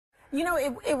You know,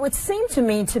 it would seem to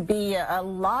me to be a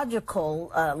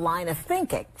logical line of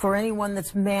thinking for anyone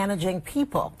that's managing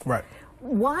people. Right.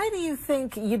 Why do you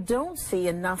think you don't see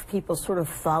enough people sort of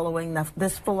following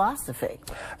this philosophy?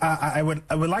 I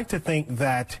would like to think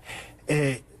that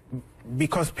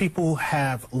because people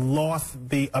have lost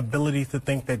the ability to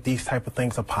think that these type of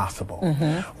things are possible.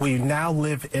 We now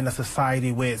live in a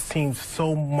society where it seems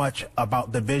so much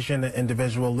about division and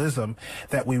individualism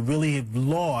that we really have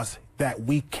lost that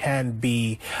we can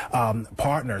be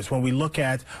partners. When we look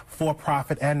at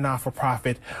for-profit and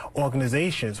not-for-profit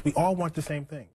organizations, we all want the same thing.